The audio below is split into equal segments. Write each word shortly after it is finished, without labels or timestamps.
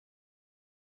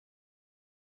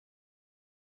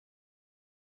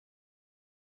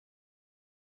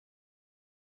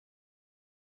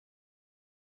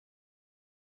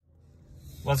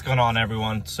What's going on,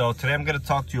 everyone? So today I'm going to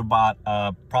talk to you about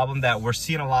a problem that we're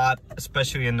seeing a lot,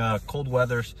 especially in cold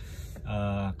weather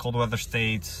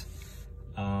states,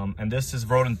 and this is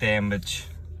rodent damage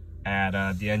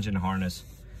at the engine harness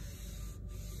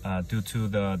due to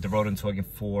the rodents looking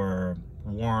for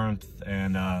warmth,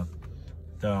 and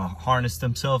the harness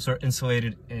themselves are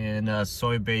insulated in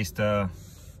soy-based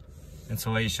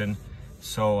insulation.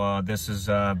 So this is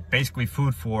basically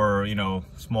food for, you know,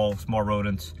 small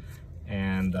rodents.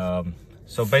 And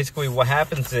so basically what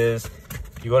happens is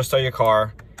you go to start your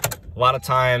car. A lot of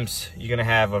times you're gonna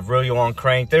have a really long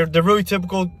crank. They're really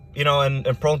typical, you know,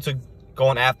 and prone to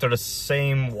going after the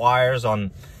same wires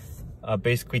on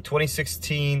basically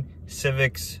 2016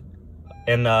 Civics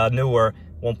and newer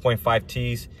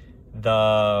 1.5Ts,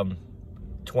 the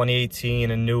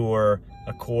 2018 and newer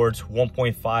Accords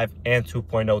 1.5 and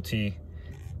 2.0T,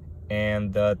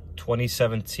 and the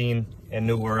 2017 and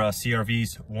newer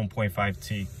CRVs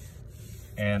 1.5T.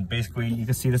 And basically you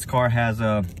can see this car has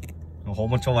a whole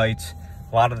bunch of lights.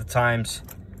 A lot of the times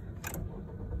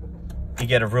you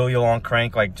get a really long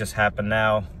crank, like just happened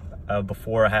now.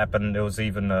 Before it happened, it was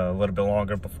even a little bit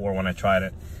longer before when I tried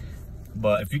it.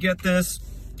 But if you get this,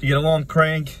 you get a long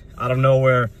crank out of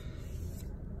nowhere,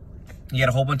 you get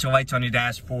a whole bunch of lights on your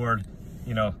dashboard,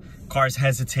 you know, cars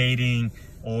hesitating,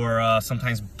 or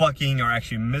sometimes bucking or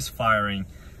actually misfiring,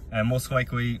 and most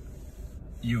likely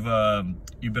you've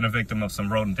been a victim of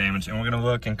some rodent damage. And we're gonna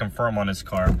look and confirm on this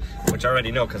car, which I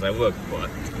already know because I looked. But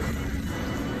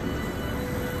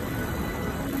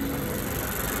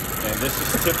and this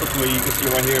is typically, you can see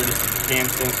right here, this is cam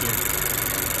sensor.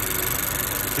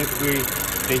 Typically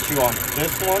they chew on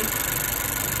this one,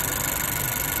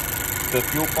 the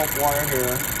fuel pump wire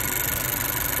here,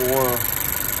 or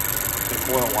the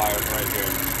coil wires right here.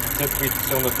 Typically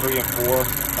cylinder 3 and 4,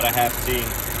 but I have seen,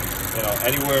 you know,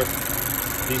 anywhere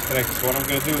these connectors. So what I'm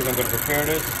gonna do is I'm gonna repair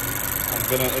this. I'm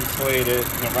gonna insulate it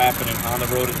and wrap it in on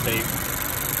the rodent tape.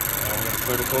 And I'm gonna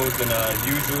clear the codes. And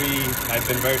usually I've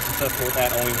been very successful with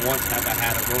that. Only once have I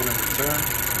had a rodent return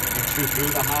and chew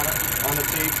through the honor on the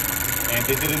tape, and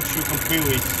they didn't chew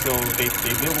completely. So they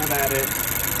nibbled at it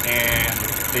and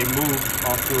they moved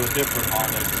onto a different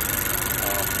harness.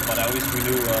 But at least we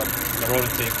knew the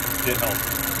rodent tape did help.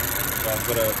 So I'm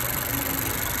gonna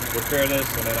repair this,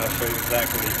 and then I'll show you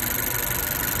exactly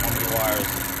how many wires.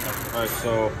 Alright,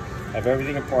 so I have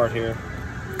everything apart here.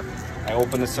 I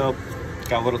open this up, it's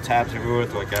got little tabs everywhere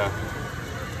with like a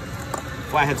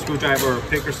flathead screwdriver or a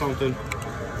pick or something.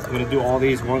 I'm gonna do all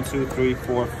these 1, 2, 3,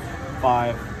 4,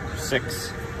 5,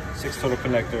 6 total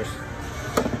connectors.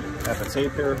 I have the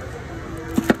tape here,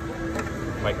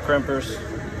 my crimpers.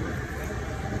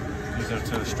 These are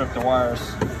to strip the wires.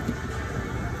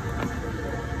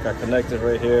 Got connectors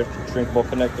right here, shrinkable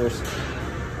connectors.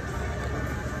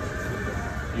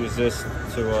 Use this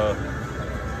to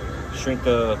shrink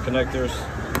the connectors.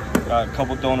 Got a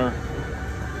couple donor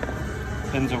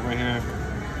pins over here.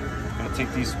 I'm gonna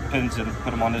take these pins and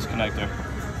put them on this connector.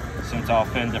 Same tile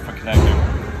pin, different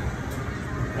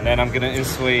connector. And then I'm gonna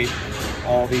insulate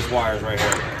all these wires right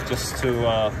here, just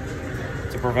to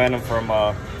prevent them from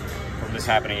this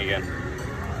happening again.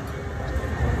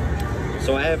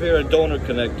 So I have here a donor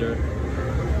connector,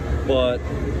 but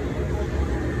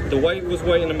the white was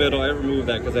white in the middle. I removed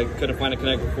that because I couldn't find a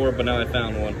connector for it, but now I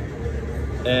found one.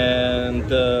 And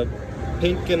the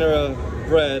pink and the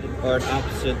red are at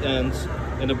opposite ends,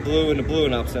 and the blue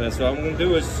and opposite ends. So what I'm gonna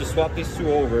do is just swap these two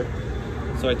over,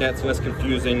 so like that's less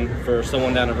confusing for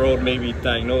someone down the road, maybe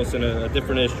diagnosing a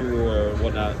different issue or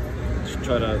whatnot. Just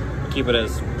try to keep it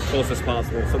as close as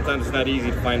possible. Sometimes it's not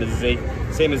easy to find the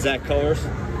same exact colors,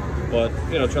 but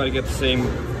you know, try to get the same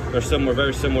or similar,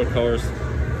 very similar colors,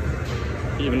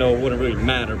 even though it wouldn't really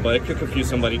matter, but it could confuse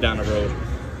somebody down the road.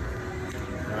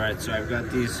 All right, so I've got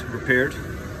these repaired,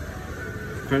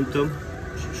 crimped them,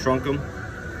 shrunk them,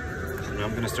 and now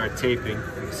I'm gonna start taping.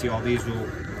 You can see all these will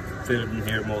fit in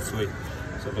here mostly,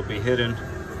 so they'll be hidden.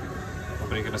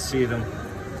 Nobody's gonna see them.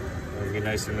 It'll be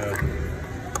nice and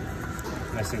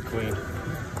clean.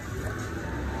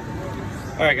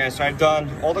 All right, guys, so I've done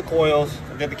all the coils.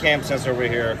 I did the cam sensor over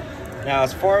here. Now,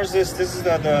 as far as this is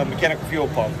the mechanical fuel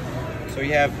pump. So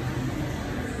you have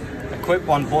a clip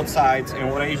on both sides, and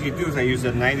what I usually do is I use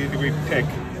a 90-degree pick,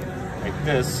 like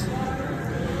this,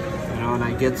 you know, and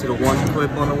I get to the one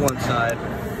clip on the one side.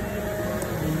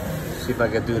 See if I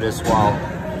can do this while,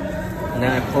 and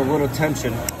then I put a little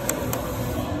tension.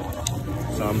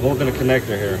 So I'm holding a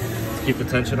connector here to keep the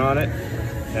tension on it,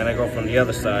 and I go from the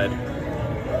other side.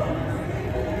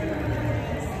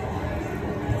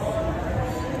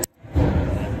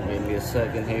 Give me a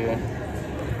second here.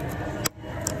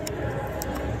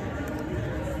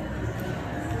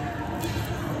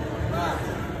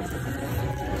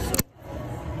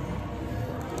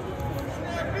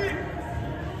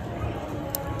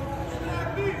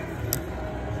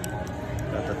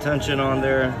 tension on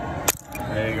there.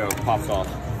 There you go, pops off.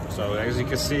 So as you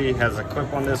can see, it has a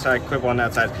clip on this side, clip on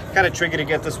that side. Kind of tricky to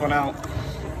get this one out.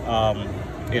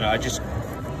 You know, I just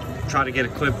try to get a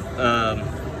clip,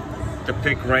 the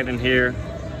pick right in here,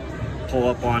 pull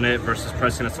up on it versus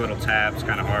pressing this little tab. It's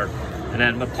kind of hard. And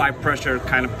then apply pressure,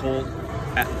 kind of pull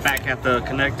back at the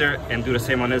connector and do the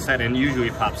same on this side, and usually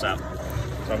it pops out.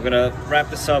 So I'm gonna wrap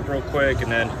this up real quick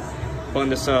and then button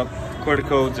this up, clear the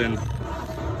codes, and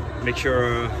make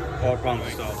sure all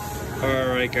problems are solved. All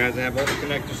right, guys, I have all the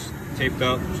connectors taped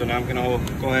up, so now I'm gonna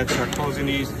go ahead and start closing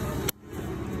these.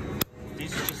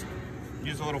 These are just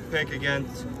use a little pick again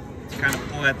to kind of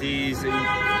pull at these. They're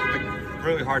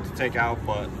really hard to take out,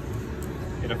 but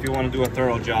you know, if you want to do a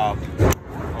thorough job,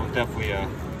 I would definitely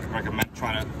recommend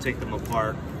trying to take them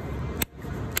apart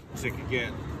so you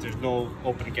can there's no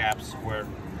open gaps where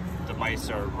the mice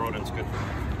or rodents could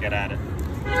get at it.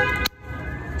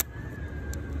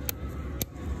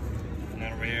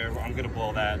 Here, I'm gonna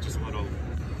blow that, just a little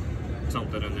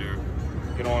something in there.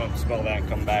 You don't want to smell that and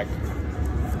come back.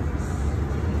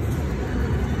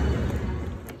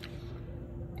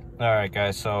 All right,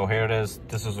 guys, so here it is.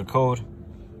 This is the code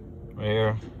right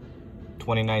here.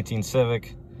 2019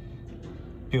 Civic,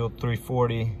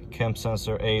 p0340, chem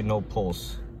sensor A, no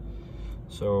pulse.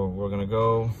 So we're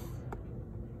gonna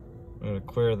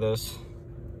clear this.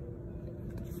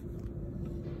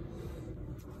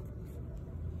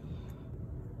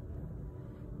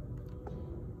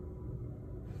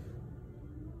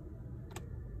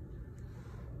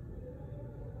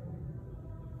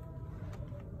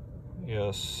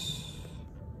 Yes.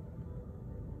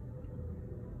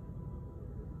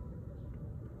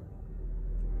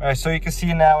 All right, so you can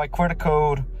see now I cleared the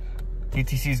code.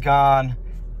 DTC's gone.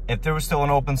 If there was still an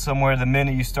open somewhere, the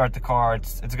minute you start the car,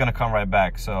 it's gonna come right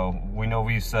back. So we know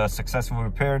we've successfully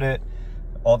repaired it.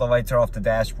 All the lights are off the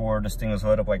dashboard. This thing was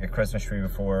lit up like a Christmas tree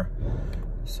before.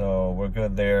 So we're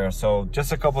good there. So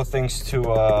just a couple of things to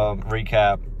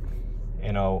recap.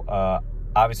 You know,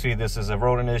 obviously, this is a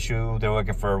rodent issue. They're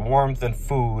looking for warmth and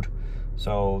food.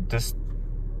 So this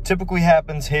typically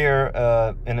happens here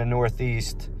in the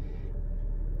Northeast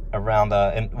around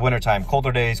in wintertime,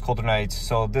 colder days, colder nights.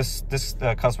 So this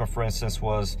customer, for instance,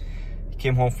 he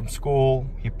came home from school.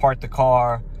 He parked the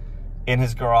car in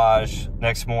his garage.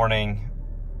 Next morning,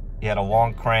 he had a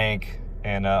long crank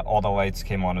and all the lights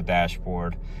came on the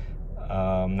dashboard.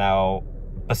 Now,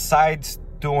 besides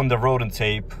doing the rodent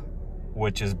tape,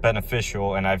 which is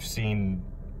beneficial, and I've seen,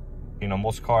 you know,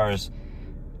 most cars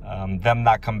them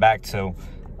not come back to,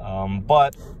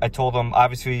 but I told them,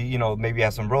 obviously, you know, maybe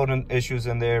have some rodent issues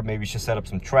in there. Maybe you should set up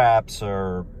some traps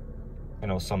or, you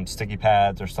know, some sticky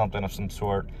pads or something of some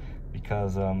sort,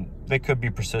 because they could be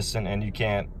persistent and you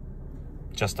can't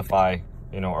justify,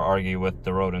 you know, or argue with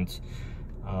the rodents.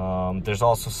 There's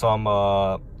also some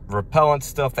repellent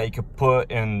stuff that you could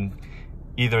put in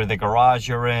either the garage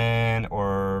you're in,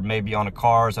 or maybe on the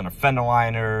cars, on the fender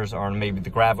liners, or maybe the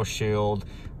gravel shield.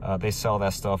 They sell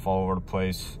that stuff all over the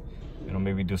place. You know,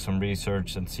 maybe do some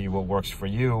research and see what works for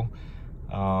you.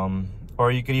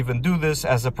 Or you could even do this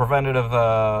as a preventative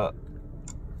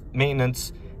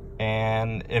maintenance.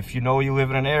 And if you know you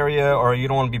live in an area or you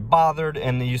don't want to be bothered,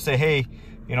 and you say, hey,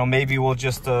 you know, maybe we'll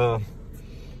just I'll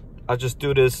just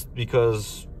do this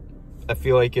because I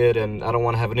feel like it and I don't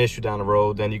want to have an issue down the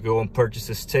road, then you go and purchase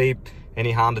this tape.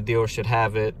 Any Honda dealer should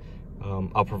have it.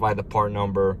 I'll provide the part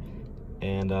number,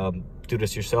 and do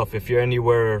this yourself. If you're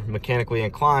anywhere mechanically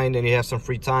inclined and you have some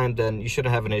free time, then you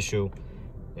shouldn't have an issue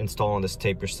installing this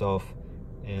tape yourself.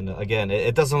 And again,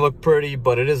 it doesn't look pretty,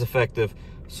 but it is effective.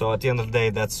 So at the end of the day,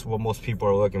 that's what most people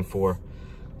are looking for.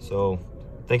 So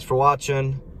thanks for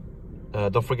watching.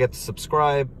 Don't forget to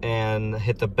subscribe and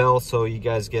hit the bell so you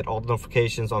guys get all the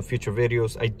notifications on future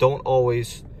videos. I don't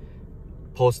always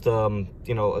post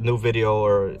you know, a new video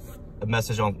or a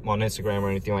message on Instagram or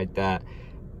anything like that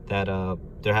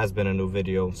there has been a new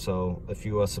video. So if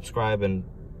you subscribe and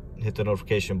hit the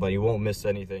notification button, you won't miss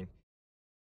anything.